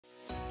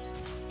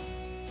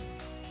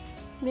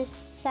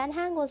Miss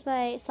Shanahan was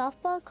my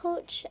softball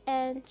coach,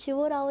 and she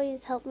would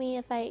always help me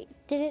if I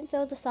didn't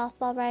throw the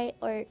softball right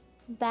or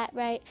bat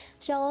right.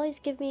 She'll always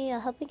give me a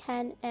helping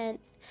hand, and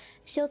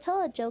she'll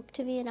tell a joke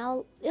to me, and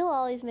it'll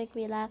always make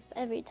me laugh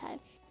every time.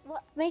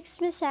 What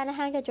makes Miss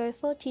Shanahan a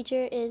joyful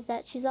teacher is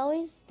that she's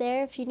always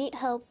there if you need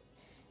help,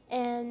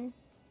 and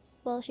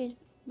well, she's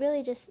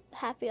really just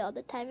happy all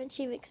the time, and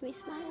she makes me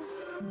smile.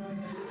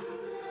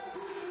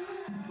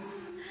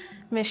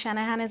 Ms.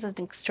 Shanahan is an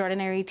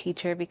extraordinary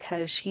teacher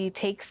because she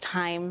takes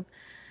time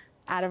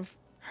out of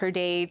her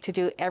day to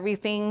do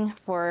everything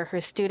for her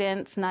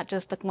students, not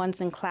just the ones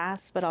in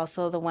class, but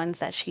also the ones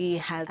that she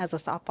has as a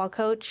softball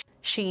coach.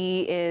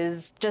 She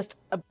is just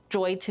a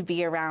joy to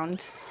be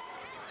around.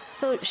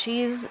 So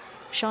she's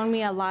shown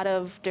me a lot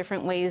of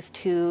different ways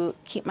to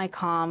keep my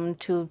calm,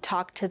 to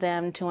talk to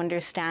them, to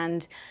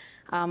understand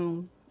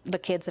the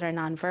kids that are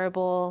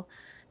nonverbal,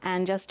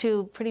 and just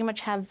to pretty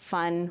much have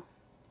fun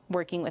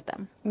working with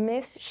them.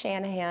 Miss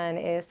Shanahan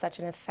is such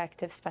an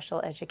effective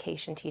special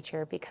education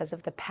teacher because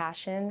of the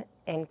passion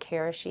and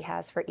care she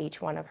has for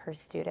each one of her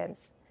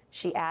students.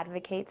 She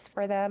advocates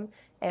for them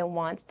and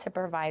wants to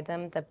provide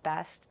them the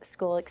best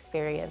school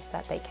experience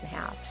that they can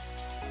have.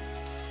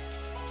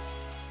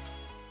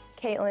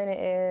 Caitlin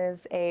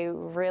is a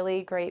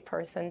really great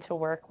person to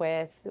work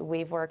with.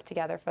 We've worked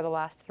together for the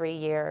last 3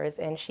 years,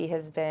 and she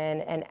has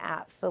been an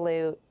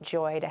absolute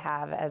joy to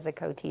have as a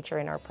co-teacher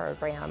in our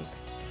program.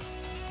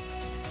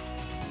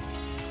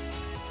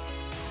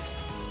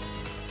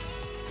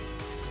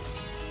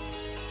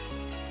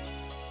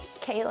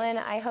 Caitlin,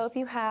 I hope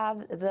you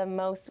have the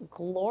most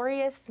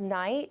glorious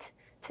night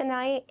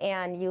tonight,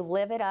 and you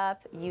live it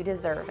up. You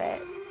deserve it.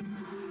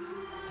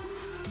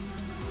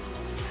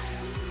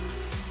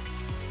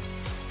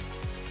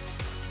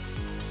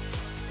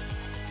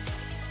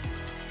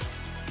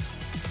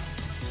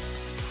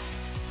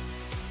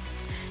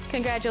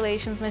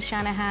 Congratulations, Ms.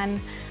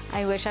 Shanahan.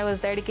 I wish I was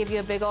there to give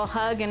you a big old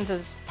hug and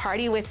just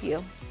party with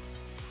you.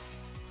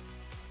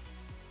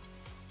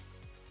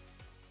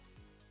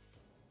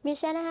 Miss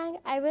Shanahan,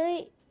 I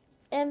really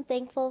am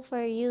thankful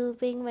for you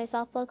being my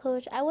softball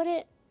coach. I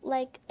wouldn't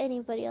like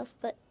anybody else,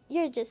 but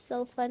you're just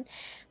so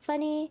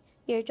funny,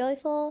 you're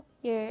joyful,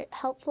 you're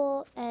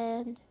helpful,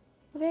 and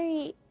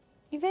you're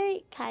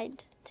very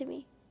kind to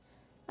me.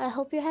 I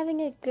hope you're having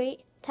a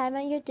great time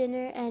at your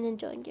dinner and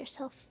enjoying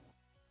yourself.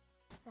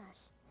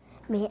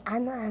 Mi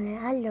ano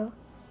Aldo